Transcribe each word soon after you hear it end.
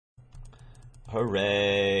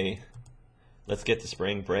Hooray! Let's get to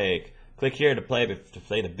spring break. Click here to play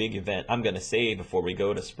the big event. I'm gonna save before we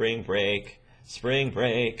go to spring break. Spring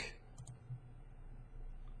break.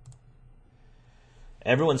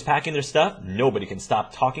 Everyone's packing their stuff. Nobody can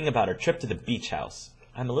stop talking about our trip to the beach house.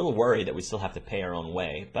 I'm a little worried that we still have to pay our own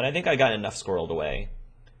way, but I think I got enough squirreled away.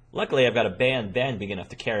 Luckily, I've got a van big enough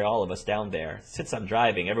to carry all of us down there. Since I'm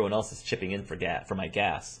driving, everyone else is chipping in for my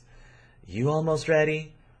gas. You almost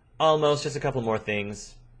ready? Almost, just a couple more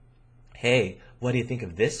things. Hey, what do you think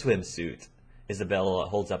of this swimsuit? Isabella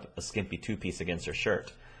holds up a skimpy two-piece against her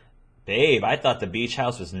shirt. Babe, I thought the beach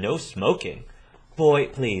house was no smoking. Boy,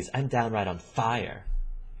 please, I'm downright on fire.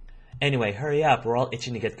 Anyway, hurry up, we're all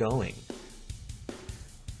itching to get going.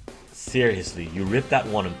 Seriously, you ripped that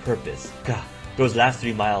one on purpose. God, those last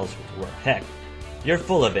 3 miles were heck. You're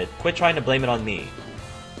full of it. Quit trying to blame it on me.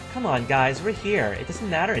 Come on, guys, we're here. It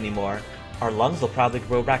doesn't matter anymore. Our lungs will probably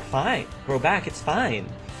grow back, it's fine.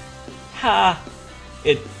 Ha!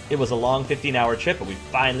 It was a long 15-hour trip, but we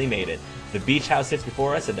finally made it. The beach house sits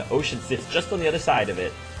before us, and the ocean sits just on the other side of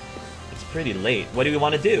it. It's pretty late. What do we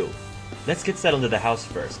want to do? Let's get settled into the house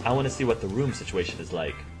first. I want to see what the room situation is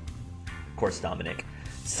like. Of course, Dominic.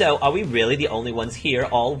 So, are we really the only ones here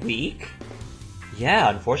all week? Yeah,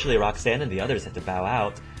 unfortunately Roxanne and the others had to bow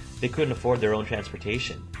out. They couldn't afford their own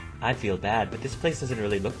transportation. I feel bad, but this place doesn't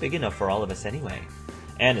really look big enough for all of us anyway.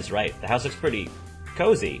 Anne is right. The house looks pretty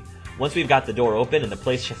cozy. Once we've got the door open and the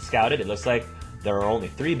place scouted, it looks like there are only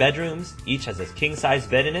 3 bedrooms. Each has a king-size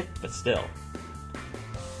bed in it, but still.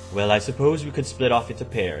 Well, I suppose we could split off into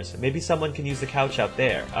pairs. Maybe someone can use the couch out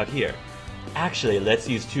here. Actually, let's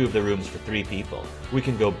use 2 of the rooms for 3 people. We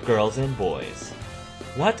can go girls and boys.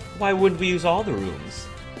 What? Why wouldn't we use all the rooms?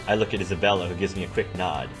 I look at Isabella, who gives me a quick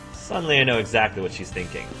nod. Suddenly I know exactly what she's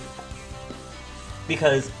thinking.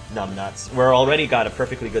 Because, numbnuts, we're already got a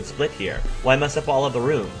perfectly good split here. Why mess up all of the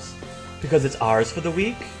rooms? Because it's ours for the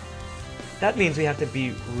week? That means we have to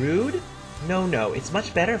be rude? No, it's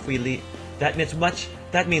much better if we leave... That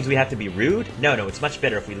means we have to be rude? No, it's much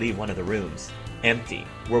better if we leave one of the rooms empty,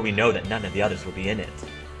 where we know that none of the others will be in it.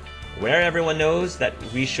 Where everyone knows that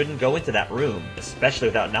we shouldn't go into that room, especially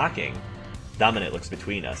without knocking. Dominic looks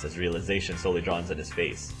between us as realization slowly dawns on his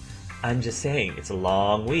face. I'm just saying, it's a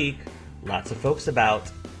long week. Lots of folks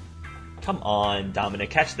about. Come on,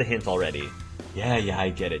 Dominic, catch the hint already. Yeah, I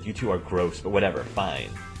get it. You two are gross, but whatever, fine.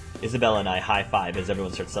 Isabella and I high-five as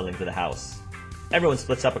everyone starts settling to the house. Everyone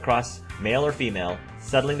splits up across, male or female,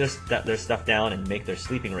 settling their stuff down and make their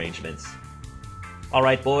sleeping arrangements.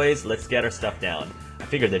 Alright, boys, let's get our stuff down. I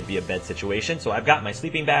figured there'd be a bed situation, so I've got my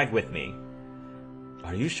sleeping bag with me.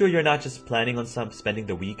 Are you sure you're not just planning on spending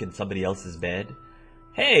the week in somebody else's bed?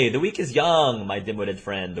 Hey, the week is young, my dim-witted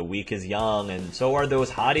friend. The week is young, and so are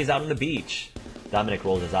those hotties out on the beach. Dominic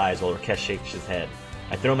rolled his eyes while Rakesh shakes his head.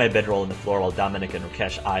 I throw my bedroll on the floor while Dominic and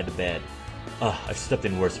Rakesh eye the bed. Ugh, I've slept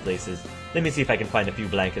in worse places. Let me see if I can find a few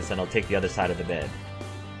blankets and I'll take the other side of the bed.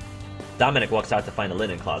 Dominic walks out to find a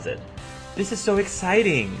linen closet. This is so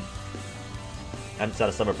exciting! I'm just at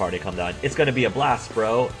a summer party, come down. It's gonna be a blast,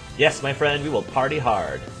 bro. Yes, my friend, we will party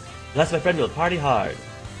hard. Yes, my friend, we will party hard.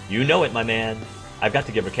 You know it, my man. I've got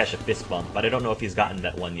to give Rakesh a fist bump, but I don't know if he's gotten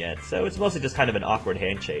that one yet, so it's mostly just kind of an awkward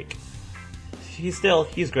handshake. He's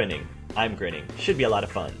grinning. I'm grinning. Should be a lot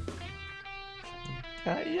of fun.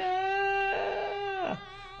 Yeah!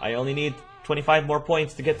 I only need 25 more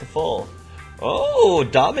points to get to full. Oh,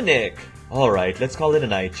 Dominic! Alright, let's call it a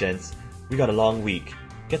night, gents. We got a long week.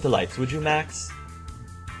 Get the lights, would you, Max?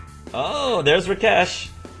 Oh, there's Rakesh.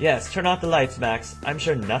 Yes, turn off the lights, Max. I'm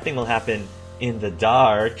sure nothing will happen in the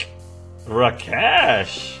dark.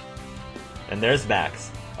 Rakesh! And there's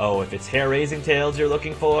Max. Oh, if it's hair-raising tales you're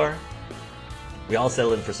looking for. We all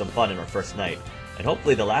settle in for some fun in our first night, and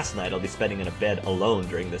hopefully the last night I'll be spending in a bed alone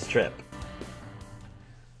during this trip.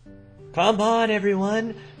 Come on,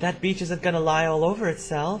 everyone! That beach isn't gonna lie all over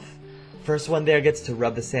itself. First one there gets to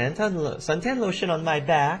rub the suntan lotion on my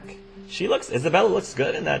back. Isabella looks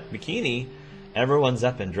good in that bikini. Everyone's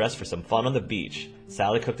up and dressed for some fun on the beach.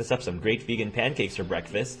 Sally cooked us up some great vegan pancakes for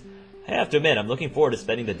breakfast. I have to admit, I'm looking forward to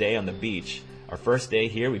spending the day on the beach. Our first day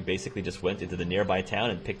here, we basically just went into the nearby town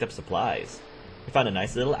and picked up supplies. We found a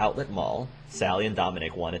nice little outlet mall. Sally and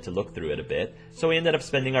Dominic wanted to look through it a bit, so we ended up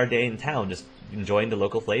spending our day in town just enjoying the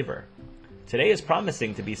local flavor. Today is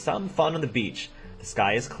promising to be some fun on the beach. The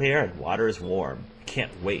sky is clear and water is warm.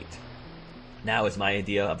 Can't wait. Now is my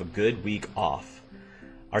idea of a good week off.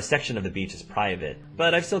 Our section of the beach is private,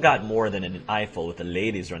 but I've still got more than an eyeful with the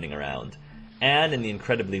ladies running around. And in the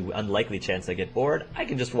incredibly unlikely chance I get bored, I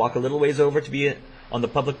can just walk a little ways over to be on the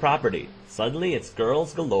public property. Suddenly, it's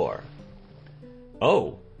girls galore.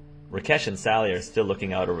 Oh, Rakesh and Sally are still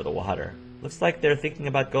looking out over the water. Looks like they're thinking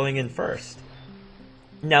about going in first.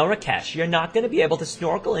 No, Rakesh, you're not going to be able to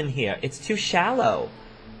snorkel in here. It's too shallow.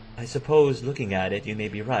 I suppose, looking at it, you may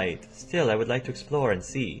be right. Still, I would like to explore and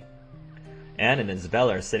see. Anne and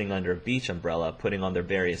Isabella are sitting under a beach umbrella, putting on their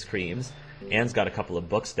various creams. Anne's got a couple of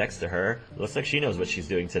books next to her. Looks like she knows what she's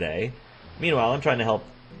doing today. Meanwhile, I'm trying to help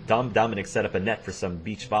Dominic set up a net for some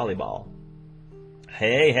beach volleyball.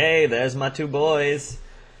 Hey, there's my two boys.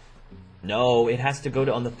 No, it has to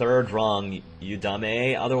go on the third rung, you dumb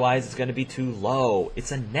A. Otherwise, it's going to be too low.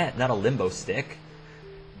 It's a net, not a limbo stick.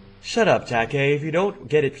 Shut up, Jack A. If you don't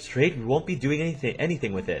get it straight, we won't be doing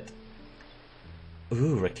anything with it.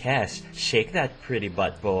 Ooh, Rakesh, shake that pretty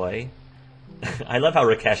butt, boy. I love how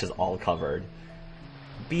Rakesh is all covered.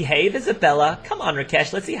 Behave, Isabella. Come on,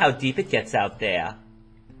 Rakesh, let's see how deep it gets out there.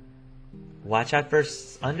 Watch out for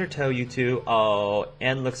undertow, you two. Oh,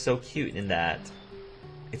 Anne looks so cute in that.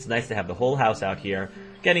 It's nice to have the whole house out here,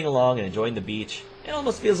 getting along and enjoying the beach. It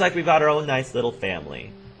almost feels like we've got our own nice little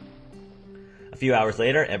family. A few hours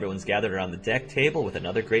later, everyone's gathered around the deck table with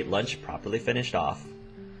another great lunch properly finished off.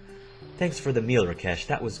 Thanks for the meal, Rakesh.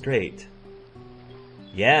 That was great.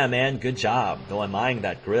 Yeah, man, good job. Though I'm eyeing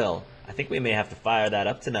that grill. I think we may have to fire that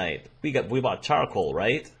up tonight. We bought charcoal,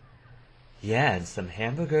 right? Yeah, and some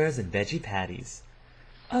hamburgers and veggie patties.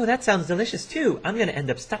 Oh, that sounds delicious too. I'm gonna end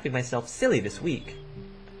up stuffing myself silly this week.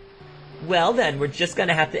 Well then, we're just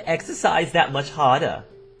gonna have to exercise that much harder.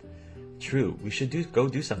 True, we should go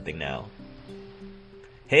do something now.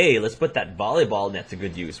 Hey, let's put that volleyball net to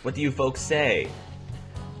good use. What do you folks say?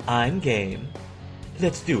 I'm game.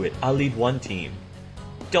 Let's do it. I'll lead one team.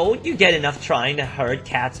 Don't you get enough trying to herd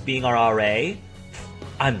cats being our RA?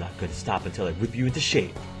 I'm not going to stop until I whip you into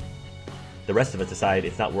shape. The rest of us decide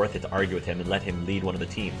it's not worth it to argue with him and let him lead one of the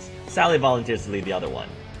teams. Sally volunteers to lead the other one.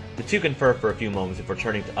 The two confer for a few moments before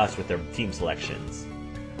turning to us with their team selections.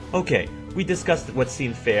 Okay, we discussed what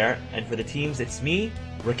seemed fair, and for the teams it's me,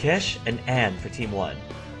 Rakesh, and Anne for Team 1.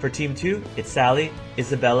 For Team 2, it's Sally,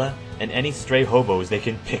 Isabella, and any stray hobos they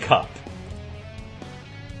can pick up.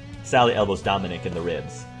 Sally elbows Dominic in the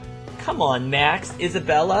ribs. Come on, Max,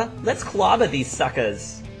 Isabella, let's clobber these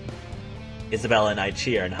suckers. Isabella and I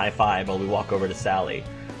cheer and high-five while we walk over to Sally.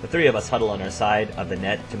 The three of us huddle on our side of the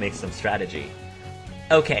net to make some strategy.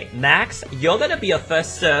 Okay, Max, you're gonna be a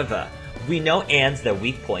first server. We know Anne's the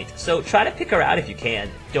weak point, so try to pick her out if you can.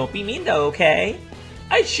 Don't be mean though, okay?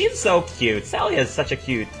 She's so cute. Sally has such a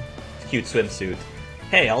cute swimsuit.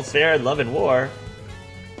 Hey, all's fair in love and war.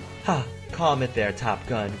 Ha, calm it there, Top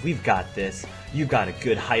Gun. We've got this. You've got a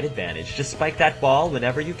good height advantage. Just spike that ball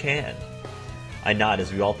whenever you can. I nod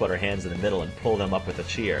as we all put our hands in the middle and pull them up with a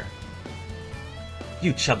cheer.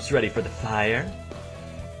 You chumps ready for the fire?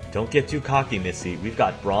 Don't get too cocky, Missy. We've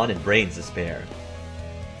got brawn and brains to spare.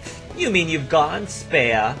 You mean you've gone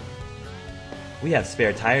spare? We have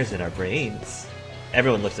spare tires in our brains.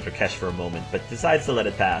 Everyone looks at Rakesh for a moment, but decides to let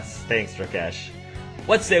it pass. Thanks, Rakesh.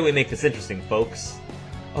 What say we make this interesting, folks?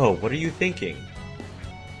 Oh, what are you thinking?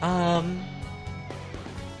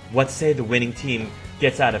 What say the winning team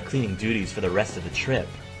gets out of cleaning duties for the rest of the trip?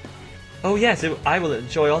 Oh yes, I will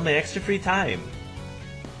enjoy all my extra free time.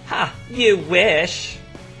 Ha! You wish!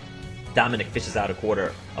 Dominic fishes out a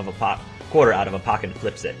quarter out of a pocket and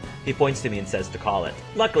flips it. He points to me and says to call it.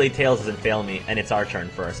 Luckily, Tails doesn't fail me, and it's our turn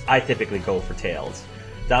first. I typically go for Tails.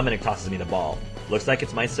 Dominic tosses me the ball. Looks like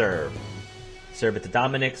it's my serve. Serve it to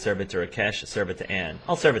Dominic, serve it to Rakesh, serve it to Anne.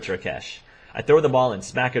 I'll serve it to Rakesh. I throw the ball and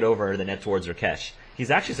smack it over the net towards Rakesh. He's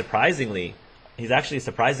actually surprisingly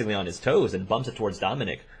on his toes and bumps it towards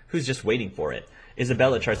Dominic, who's just waiting for it.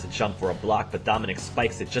 Isabella tries to jump for a block, but Dominic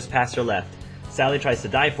spikes it just past her left. Sally tries to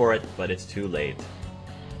dive for it, but it's too late.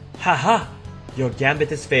 Ha ha! Your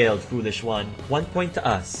gambit has failed, foolish one. 1 point to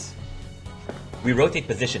us. We rotate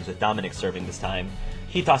positions with Dominic serving this time.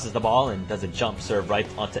 He tosses the ball and does a jump serve right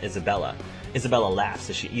onto Isabella. Isabella laughs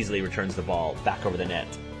as she easily returns the ball back over the net.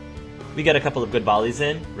 We get a couple of good volleys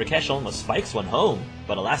in. Rakesh almost spikes one home,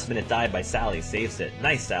 but a last-minute dive by Sally saves it.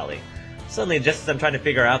 Nice, Sally. Suddenly, just as I'm trying to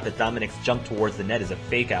figure out that Dominic's jump towards the net is a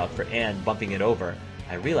fake-out for Anne bumping it over,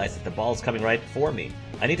 I realize that the ball's coming right for me.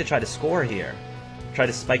 I need to try to score here. Try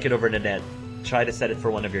to spike it over the net. Try to set it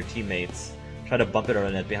for one of your teammates. Try to bump it over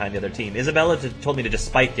the net behind the other team. Isabella told me to just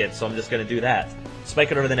spike it, so I'm just going to do that.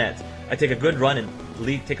 Spike it over the net. I take a good run and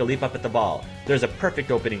take a leap up at the ball. There's a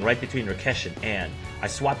perfect opening right between Rakesh and Anne. I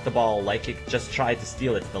swat the ball like it just tried to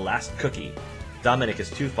steal it to the last cookie. Dominic is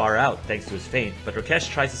too far out thanks to his feint, but Rakesh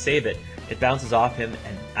tries to save it. It bounces off him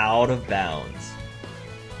and out of bounds.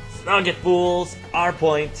 Snug it, fools! Our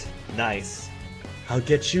point. Nice. I'll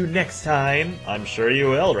get you next time. I'm sure you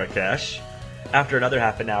will, Rakesh. After another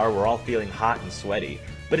half an hour, we're all feeling hot and sweaty,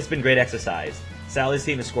 but it's been great exercise. Sally's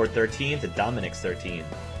team has scored 13 to Dominic's 13.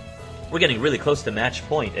 We're getting really close to match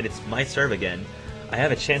point, and it's my serve again. I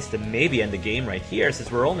have a chance to maybe end the game right here,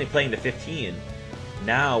 since we're only playing to 15.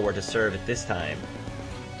 Now we're to serve it this time.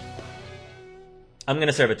 I'm going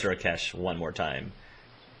to serve it to Rakesh one more time.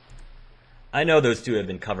 I know those two have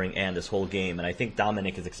been covering Ann this whole game, and I think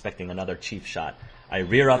Dominic is expecting another cheap shot. I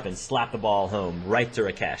rear up and slap the ball home, right to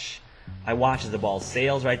Rakesh. I watch as the ball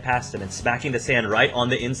sails right past him and smacking the sand right on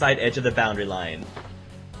the inside edge of the boundary line.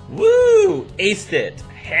 Woo! Aced it!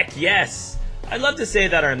 Heck yes! I'd love to say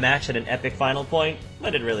that our match had an epic final point,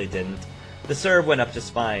 but it really didn't. The serve went up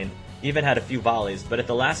just fine, even had a few volleys, but at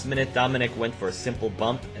the last minute Dominic went for a simple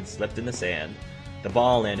bump and slipped in the sand. The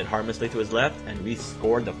ball landed harmlessly to his left, and we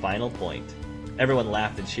scored the final point. Everyone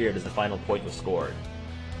laughed and cheered as the final point was scored.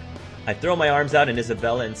 I throw my arms out and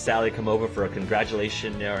Isabella and Sally come over for a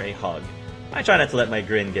congratulatory hug. I try not to let my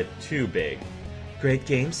grin get too big. Great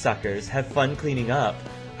game, suckers. Have fun cleaning up.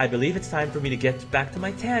 I believe it's time for me to get back to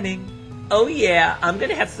my tanning. Oh yeah, I'm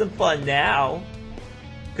gonna have some fun now.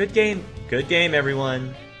 Good game,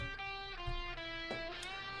 everyone.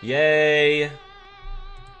 Yay!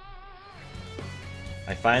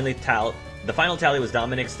 The final tally was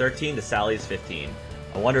Dominic's 13 to Sally's 15.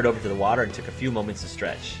 I wandered over to the water and took a few moments to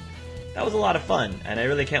stretch. That was a lot of fun, and I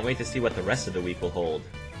really can't wait to see what the rest of the week will hold.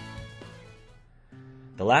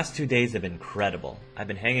 The last 2 days have been incredible. I've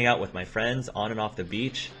been hanging out with my friends on and off the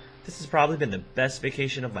beach. This has probably been the best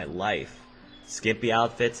vacation of my life. Skimpy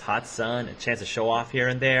outfits, hot sun, a chance to show off here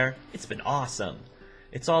and there. It's been awesome.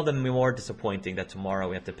 It's all the more disappointing that tomorrow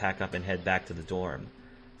we have to pack up and head back to the dorm.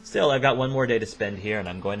 Still, I've got one more day to spend here, and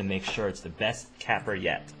I'm going to make sure it's the best capper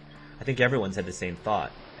yet. I think everyone's had the same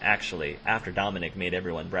thought. Actually, after Dominic made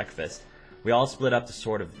everyone breakfast, we all split up to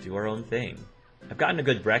sort of do our own thing. I've gotten a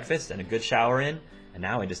good breakfast and a good shower in, and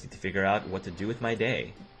now I just need to figure out what to do with my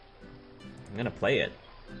day. I'm gonna play it.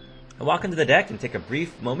 I walk into the deck and take a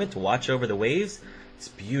brief moment to watch over the waves. It's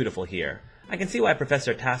beautiful here. I can see why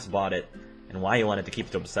Professor Tass bought it, and why he wanted to keep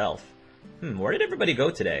it to himself. Where did everybody go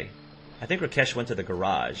today? I think Rakesh went to the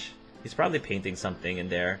garage. He's probably painting something in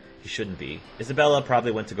there. He shouldn't be. Isabella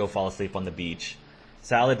probably went to go fall asleep on the beach.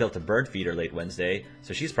 Sally built a bird feeder late Wednesday,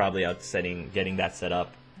 so she's probably out getting that set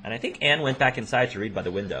up. And I think Anne went back inside to read by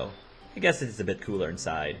the window. I guess it's a bit cooler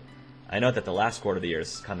inside. I know that the last quarter of the year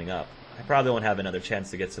is coming up. I probably won't have another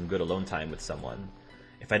chance to get some good alone time with someone.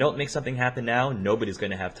 If I don't make something happen now, nobody's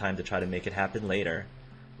going to have time to try to make it happen later.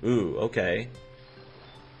 Ooh, okay.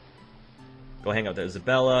 Go hang out with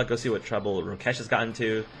Isabella, go see what trouble Rakesh has gotten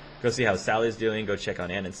to, go see how Sally's doing, go check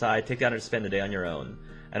on Anne inside, take down her to spend the day on your own.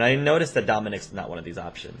 And I noticed that Dominic's not one of these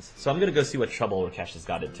options, so I'm going to go see what trouble Rakesh has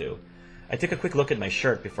got into. I take a quick look at my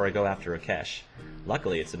shirt before I go after Rakesh.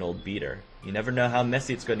 Luckily, it's an old beater. You never know how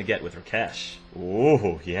messy it's going to get with Rakesh.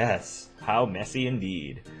 Ooh, yes. How messy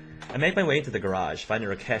indeed. I make my way into the garage, finding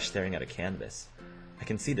Rakesh staring at a canvas. I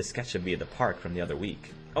can see the sketch of me at the park from the other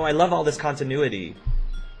week. Oh, I love all this continuity.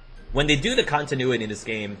 When they do the continuity in this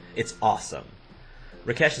game, it's awesome.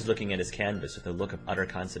 Rakesh is looking at his canvas with a look of utter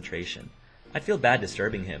concentration. I'd feel bad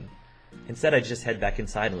disturbing him. Instead, I'd just head back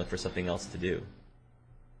inside and look for something else to do.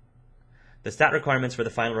 The stat requirements for the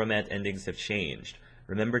final romance endings have changed.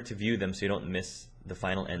 Remember to view them so you don't miss the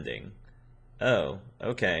final ending. Oh,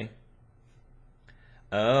 okay.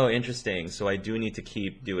 Oh, interesting. So I do need to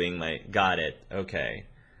keep doing my... Got it. Okay.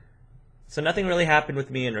 So nothing really happened with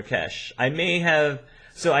me and Rakesh. I may have...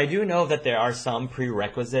 So I do know that there are some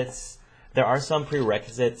prerequisites. There are some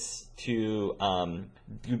prerequisites to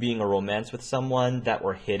being a romance with someone that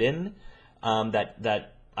were hidden,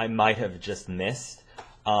 that I might have just missed.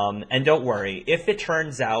 And don't worry, if it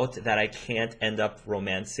turns out that I can't end up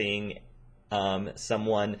romancing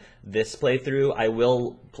someone this playthrough, I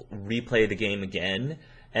will replay the game again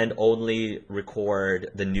and only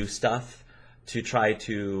record the new stuff to try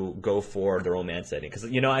to go for the romance ending. Because,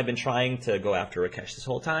 you know, I've been trying to go after Rakesh this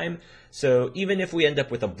whole time. So even if we end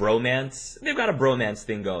up with a bromance, they've got a bromance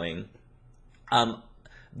thing going,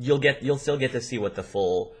 you'll still get to see what the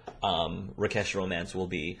full Rakesh romance will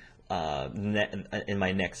be in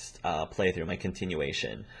my next playthrough, my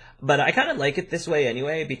continuation. But I kind of like it this way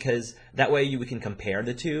anyway, because that way we can compare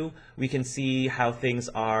the two. We can see how things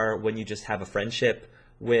are when you just have a friendship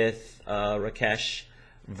with Rakesh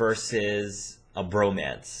versus a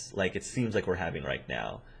bromance, like it seems like we're having right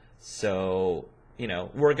now. So, you know,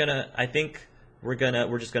 we're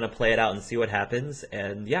just gonna play it out and see what happens,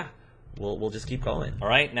 and yeah, we'll just keep going. All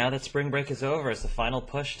right, now that spring break is over, it's the final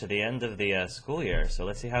push to the end of the school year. So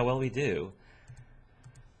let's see how well we do.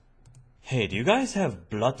 Hey, do you guys have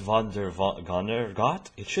Blut von der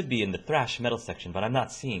Gonnergott? It should be in the thrash metal section, but I'm not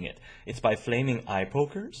seeing it. It's by Flaming Eye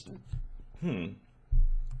Pokers? Can't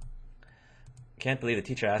believe the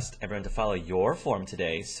teacher asked everyone to follow your form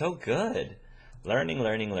today. So good. Learning,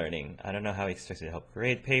 learning, learning. I don't know how he expects me to help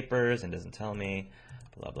grade papers and doesn't tell me.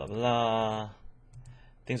 Blah, blah, blah.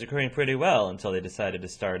 Things are going pretty well until they decided to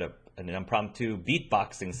start an impromptu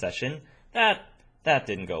beatboxing session. That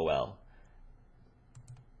didn't go well.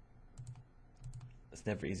 It's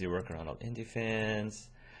never easy to work around all indie fans.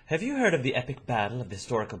 Have you heard of the epic battle of the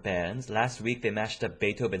historical bands? Last week they mashed up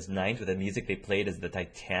Beethoven's Ninth with the music they played as the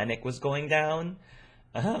Titanic was going down.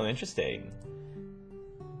 Oh, interesting.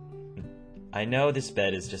 I know this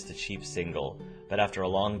bed is just a cheap single, but after a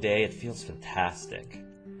long day it feels fantastic.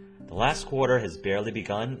 The last quarter has barely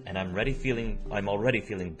begun, and I'm already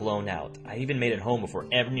feeling blown out. I even made it home before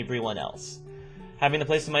everyone else. Having the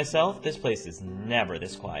place to myself, this place is never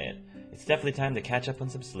this quiet. It's definitely time to catch up on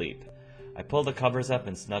some sleep. I pull the covers up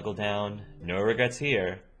and snuggle down. No regrets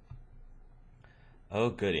here. Oh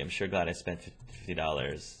goody, I'm sure glad I spent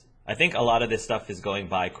 $50. I think a lot of this stuff is going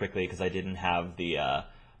by quickly because I didn't have the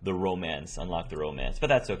romance, unlock the romance, but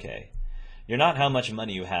that's okay. You're not how much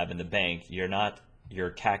money you have in the bank. You're not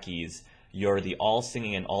your khakis. You're the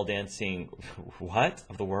all-singing and all-dancing what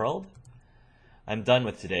of the world? I'm done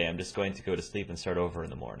with today. I'm just going to go to sleep and start over in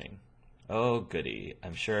the morning. Oh goody,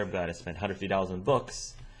 I'm sure I'm glad I spent $150 on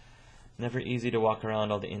books. Never easy to walk around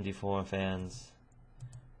all the indie forum fans.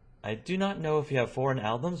 I do not know if you have foreign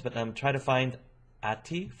albums, but I'm trying to find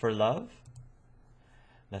Ati for Love.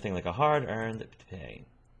 Nothing like a hard-earned pay.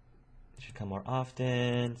 Should come more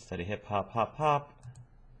often. Study hip-hop, hop.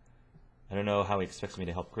 I don't know how he expects me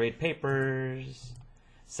to help grade papers.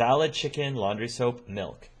 Salad, chicken, laundry soap,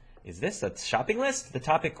 milk. Is this a shopping list? The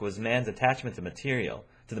topic was man's attachment to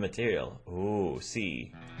the material. Ooh,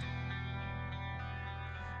 see.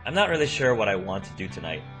 I'm not really sure what I want to do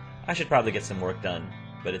tonight. I should probably get some work done.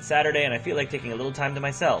 But it's Saturday and I feel like taking a little time to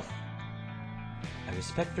myself. I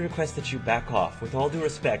respectfully request that you back off. With all due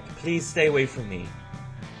respect, please stay away from me.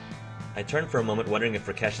 I turn for a moment wondering if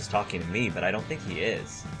Rakesh is talking to me, but I don't think he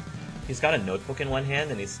is. He's got a notebook in one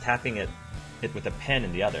hand and he's tapping it with a pen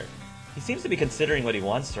in the other. He seems to be considering what he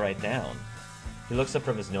wants to write down. He looks up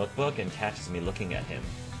from his notebook and catches me looking at him.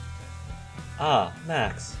 Ah,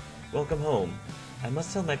 Max. Welcome home. I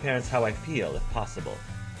must tell my parents how I feel, if possible,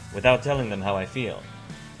 without telling them how I feel.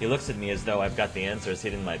 He looks at me as though I've got the answers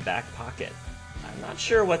hidden in my back pocket. I'm not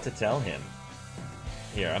sure what to tell him.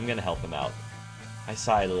 Here, I'm gonna help him out. I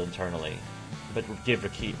sigh a little internally, but give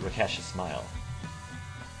Rakesh a smile.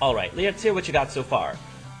 Alright, let's hear what you got so far.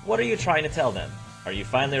 What are you trying to tell them? Are you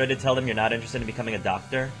finally ready to tell them you're not interested in becoming a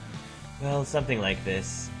doctor? Well, something like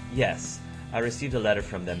this. Yes. I received a letter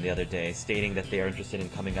from them the other day stating that they are interested in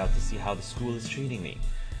coming out to see how the school is treating me.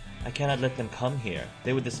 I cannot let them come here.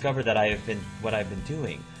 They would discover that what I've been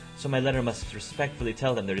doing, so my letter must respectfully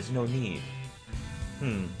tell them there is no need.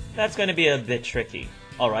 That's going to be a bit tricky.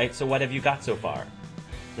 Alright, so what have you got so far?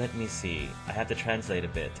 Let me see. I have to translate a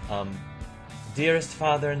bit. Dearest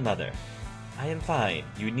father and mother, I am fine.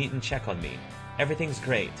 You needn't check on me. Everything's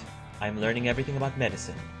great. I'm learning everything about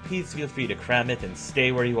medicine. Please feel free to cram it and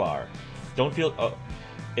stay where you are. Don't feel... Oh,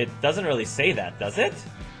 it doesn't really say that, does it?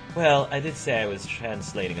 Well, I did say I was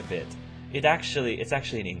translating a bit. It's actually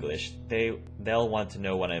in English. They'll want to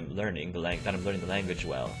know what I'm learning, that I'm learning the language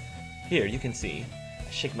well. Here, you can see. I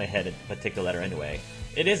shake my head but take the letter anyway.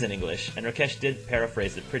 It is in English, and Rakesh did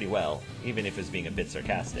paraphrase it pretty well, even if it was being a bit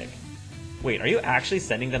sarcastic. Wait, are you actually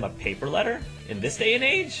sending them a paper letter? In this day and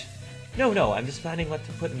age? No, I'm just planning what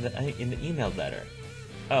to put in the emailed letter.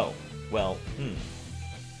 Oh, well,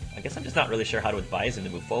 I guess I'm just not really sure how to advise him to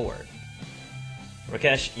move forward.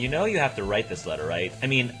 Rakesh, you know you have to write this letter, right? I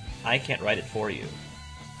mean, I can't write it for you.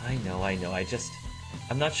 I know,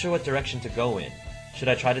 I'm not sure what direction to go in. Should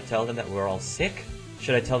I try to tell them that we're all sick?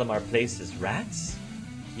 Should I tell them our place is rats?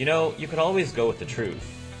 You know, you could always go with the truth.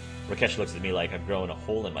 Rakesh looks at me like I've grown a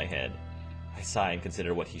hole in my head. I sigh and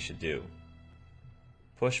consider what he should do.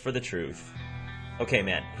 Push for the truth. Okay,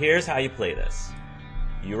 man, here's how you play this.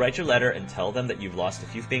 You write your letter and tell them that you've lost a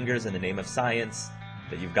few fingers in the name of science,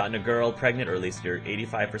 that you've gotten a girl pregnant, or at least you're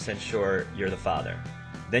 85% sure you're the father.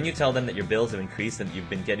 Then you tell them that your bills have increased and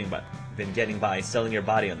you've been getting by selling your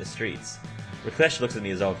body on the streets. Rakesh looks at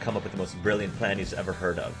me as though I've come up with the most brilliant plan he's ever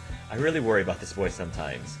heard of. I really worry about this boy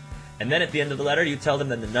sometimes. And then at the end of the letter, you tell them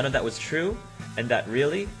that none of that was true, and that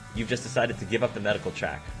really, you've just decided to give up the medical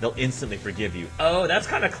track. They'll instantly forgive you. Oh, that's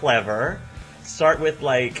kind of clever. Start with,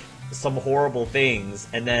 like, some horrible things,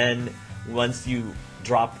 and then once you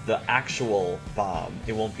drop the actual bomb,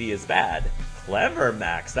 it won't be as bad. Clever,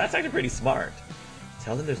 Max. That's actually pretty smart.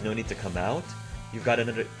 Tell them there's no need to come out.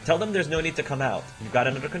 Tell them there's no need to come out. You've got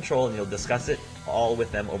it under control, and you'll discuss it all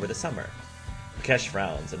with them over the summer. Mukesh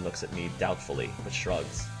frowns and looks at me doubtfully, but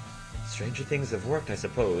shrugs. Stranger things have worked, I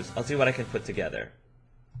suppose. I'll see what I can put together.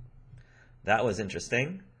 That was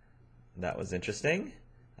interesting. That was interesting.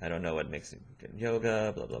 I don't know what makes it good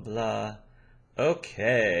yoga, blah, blah, blah.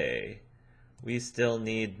 Okay. We still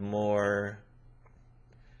need more.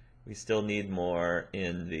 We still need more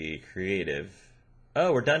in the creative.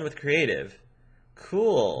 Oh, we're done with creative.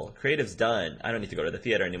 Cool. Creative's done. I don't need to go to the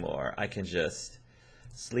theater anymore. I can just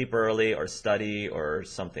sleep early or study or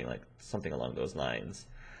something along those lines.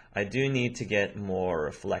 I do need to get more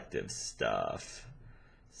reflective stuff.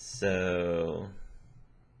 So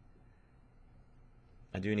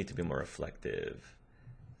I do need to be more reflective.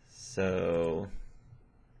 So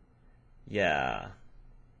yeah.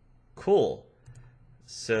 Cool.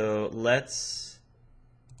 So let's,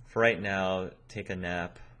 for right now, take a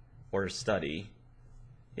nap or study.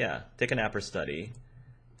 Yeah, take a nap or study.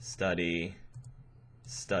 Study.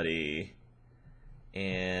 Study.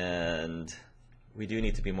 And we do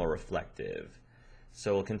need to be more reflective.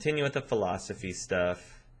 So we'll continue with the philosophy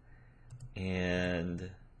stuff. And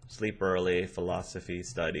sleep early, philosophy,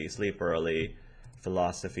 study, sleep early,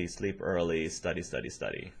 philosophy, sleep early, study, study,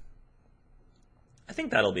 study. I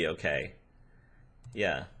think that'll be okay.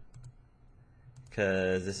 Yeah.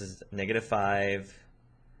 Because this is -5,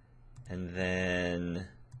 and then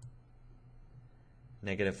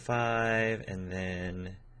 -5, and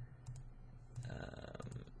then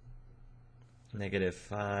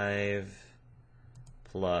 -5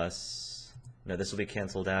 plus, no, this will be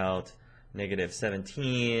canceled out,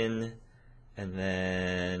 -17, and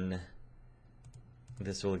then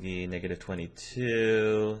this will be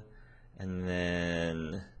 -22, and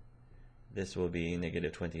then this will be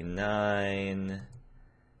 -29.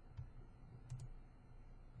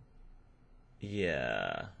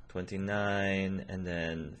 Yeah, 29, and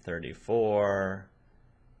then 34.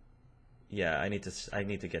 Yeah, I need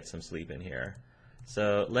to get some sleep in here.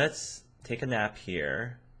 So let's take a nap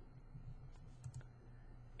here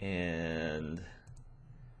and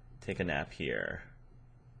take a nap here,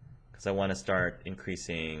 because I want to start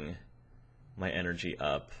increasing my energy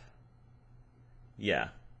up. Yeah,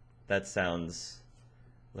 that sounds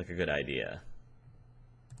like a good idea.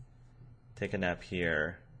 Take a nap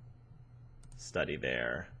here, study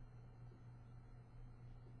there.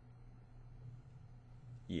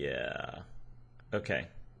 Yeah. Okay.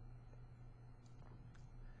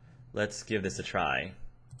 Let's give this a try.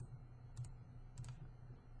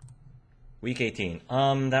 Week 18.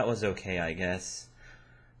 That was okay, I guess.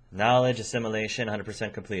 Knowledge assimilation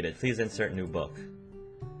 100% completed. Please insert new book.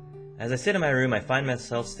 As I sit in my room, I find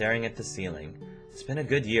myself staring at the ceiling. It's been a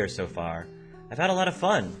good year so far. I've had a lot of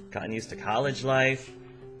fun, gotten used to college life,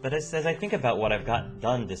 but as I think about what I've got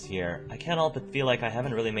done this year, I can't help but feel like I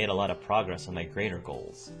haven't really made a lot of progress on my greater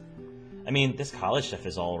goals. I mean, this college stuff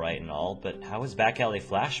is all right and all, but how is Back Alley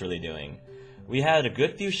Flash really doing? We had a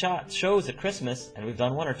good few shows at Christmas, and we've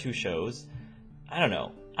done 1 or 2 shows. I don't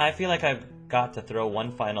know. I feel like I've got to throw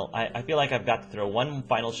one final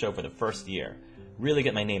show for the first year. Really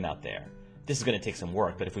get my name out there. This is going to take some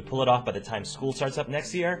work, but if we pull it off by the time school starts up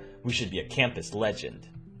next year, we should be a campus legend.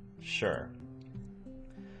 Sure.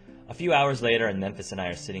 A few hours later, and Memphis and I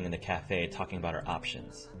are sitting in the cafe talking about our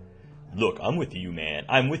options. Look, I'm with you, man.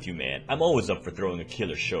 I'm always up for throwing a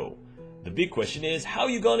killer show. The big question is, how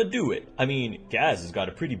you gonna do it? I mean, Gaz has got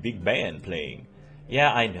a pretty big band playing.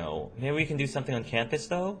 Yeah, I know. Maybe we can do something on campus,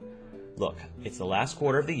 though? Look, it's the last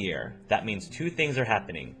quarter of the year. That means 2 things are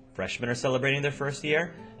happening. Freshmen are celebrating their first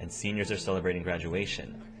year, and seniors are celebrating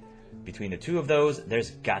graduation. Between the 2 of those,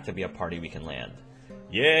 there's got to be a party we can land.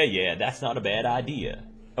 Yeah, that's not a bad idea.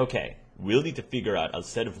 Okay, we'll need to figure out a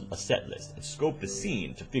set list and scope the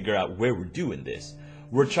scene to figure out where we're doing this.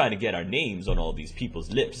 We're trying to get our names on all these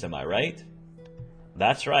people's lips, am I right?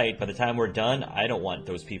 That's right. By the time we're done, I don't want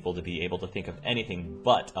those people to be able to think of anything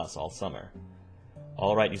but us all summer.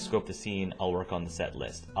 Alright, you scope the scene, I'll work on the set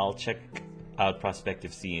list. I'll check out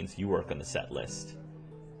prospective scenes, you work on the set list.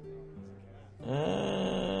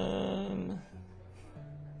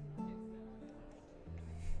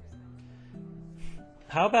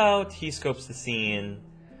 How about he scopes the scene?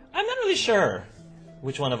 I'm not really sure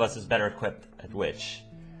which one of us is better equipped at which.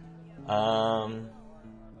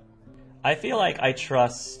 I feel like I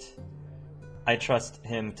trust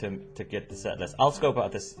him to get the set list. I'll scope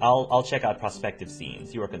out this. I'll check out prospective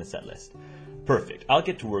scenes. You work on the set list. Perfect. I'll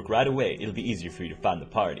get to work right away. It'll be easier for you to find the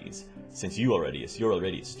parties since you're already a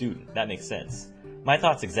student. That makes sense. My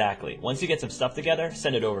thoughts exactly. Once you get some stuff together,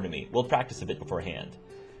 send it over to me. We'll practice a bit beforehand.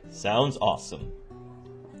 Sounds awesome.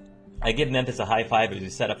 I give Memphis a high five as we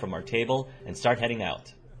set up from our table and start heading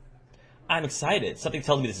out. I'm excited. Something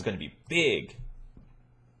tells me this is going to be big.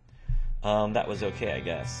 That was okay, I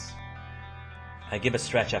guess. I give a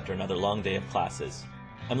stretch after another long day of classes.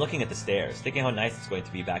 I'm looking at the stairs, thinking how nice it's going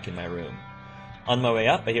to be back in my room. On my way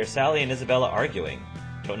up, I hear Sally and Isabella arguing.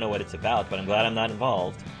 Don't know what it's about, but I'm glad I'm not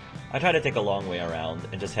involved. I try to take a long way around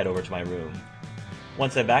and just head over to my room.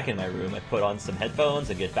 Once I'm back in my room, I put on some headphones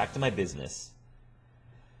and get back to my business.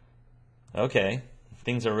 Okay,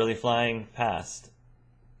 things are really flying past.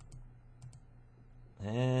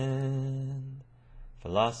 And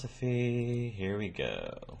philosophy, here we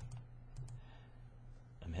go.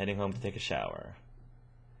 I'm heading home to take a shower.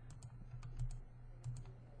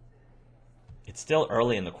 It's still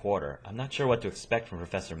early in the quarter. I'm not sure what to expect from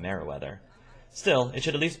Professor Merriweather. Still, it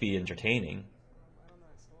should at least be entertaining.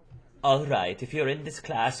 Alright, if you're in this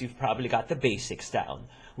class, you've probably got the basics down,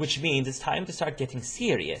 which means it's time to start getting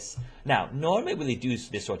serious. Now, normally we do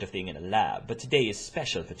this sort of thing in a lab, but today is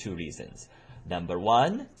special for 2 reasons. Number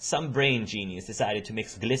 1, some brain genius decided to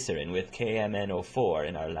mix glycerin with KMNO4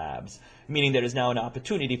 in our labs, meaning there is now an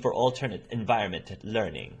opportunity for alternate environment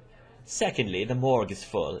learning. Secondly, the morgue is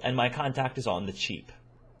full, and my contact is on the cheap.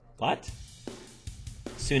 What?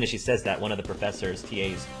 As soon as she says that, one of the professor's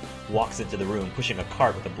TAs walks into the room, pushing a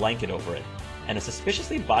cart with a blanket over it, and a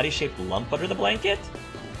suspiciously body-shaped lump under the blanket?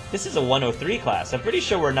 This is a 103 class. I'm pretty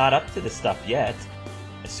sure we're not up to this stuff yet.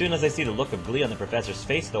 As soon as I see the look of glee on the professor's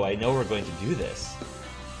face, though, I know we're going to do this.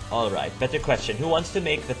 Alright, better question. Who wants to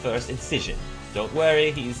make the first incision? Don't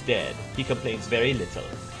worry, he's dead. He complains very little.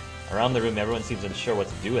 Around the room, everyone seems unsure what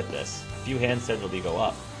to do with this. A few hands steadily go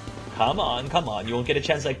up. Come on, you won't get a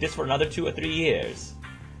chance like this for another 2 or 3 years.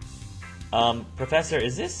 Professor,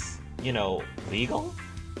 is this, legal?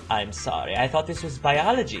 I'm sorry, I thought this was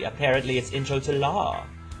biology. Apparently it's intro to law.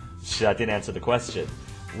 That didn't answer the question.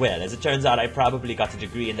 Well, as it turns out, I probably got a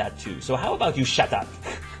degree in that too, so how about you shut up?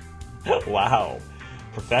 Wow.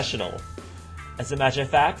 Professional. As a matter of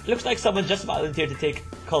fact, looks like someone just volunteered to take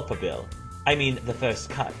culpabil. I mean, the first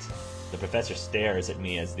cut. The professor stares at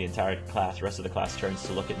me as the rest of the class turns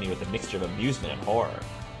to look at me with a mixture of amusement and horror.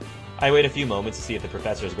 I wait a few moments to see if the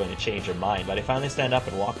professor is going to change her mind, but I finally stand up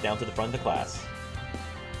and walk down to the front of the class.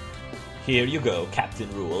 Here you go, Captain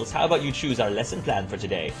Rules. How about you choose our lesson plan for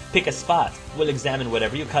today? Pick a spot. We'll examine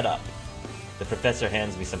whatever you cut up. The professor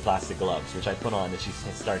hands me some plastic gloves, which I put on as she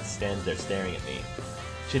stands there staring at me.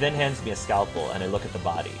 She then hands me a scalpel, and I look at the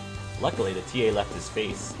body. Luckily, the TA left his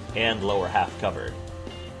face and lower half covered.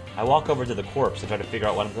 I walk over to the corpse and try to figure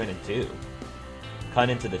out what I'm going to do. Cut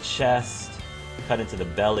into the chest, cut into the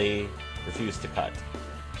belly, refuse to cut.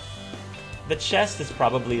 The chest is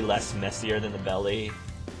probably less messier than the belly.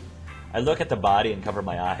 I look at the body and cover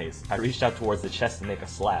my eyes. I reached out towards the chest to make a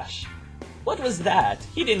slash. What was that?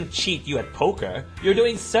 He didn't cheat you at poker. You're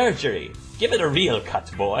doing surgery. Give it a real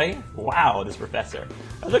cut, boy. Wow, this professor.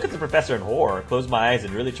 I look at the professor in horror, close my eyes,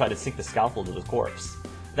 and really try to sink the scalpel to the corpse.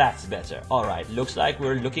 That's better. Alright, looks like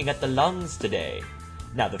we're looking at the lungs today.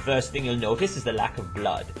 Now, the first thing you'll notice is the lack of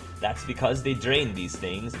blood. That's because they drain these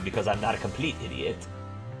things, and because I'm not a complete idiot.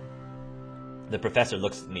 The professor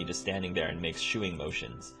looks at me just standing there and makes shooing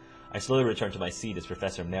motions. I slowly return to my seat as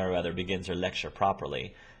Professor Merriweather begins her lecture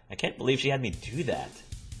properly. I can't believe she had me do that.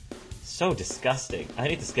 So disgusting. I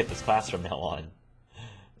need to skip this class from now on.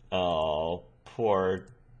 Oh, poor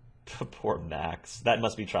Max. That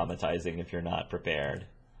must be traumatizing if you're not prepared.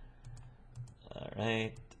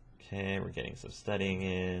 Alright. Okay, we're getting some studying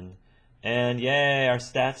in. And yay, our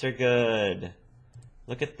stats are good.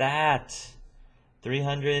 Look at that.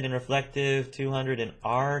 300 in reflective, 200 in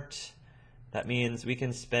art. That means we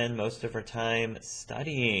can spend most of our time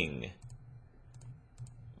studying.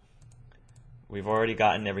 We've already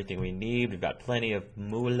gotten everything we need. We've got plenty of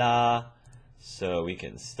moolah, so we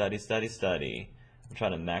can study. I'm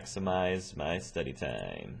trying to maximize my study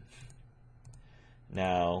time.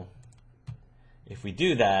 Now, if we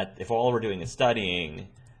do that, if all we're doing is studying,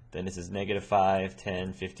 then this is -5,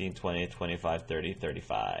 10, 15, 20, 25, 30,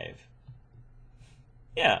 35.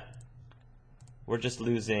 Yeah. We're just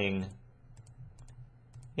losing...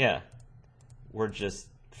 Yeah, we're just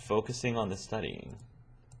focusing on the studying.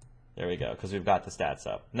 There we go, because we've got the stats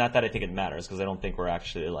up. Not that I think it matters, because I don't think we're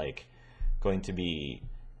actually, going to be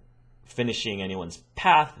finishing anyone's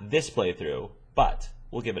path this playthrough, but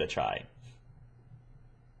we'll give it a try.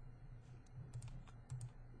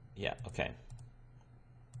 Yeah, okay.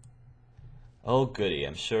 Oh, goody.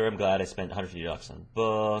 I'm glad I spent $150 on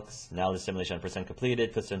books. Now the simulation 100%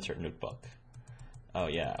 completed. Puts insert new book. Oh,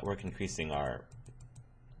 yeah, we're increasing our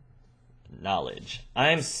Knowledge.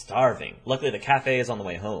 I'm starving. Luckily the cafe is on the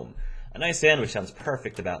way home. A nice sandwich sounds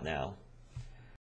perfect about now.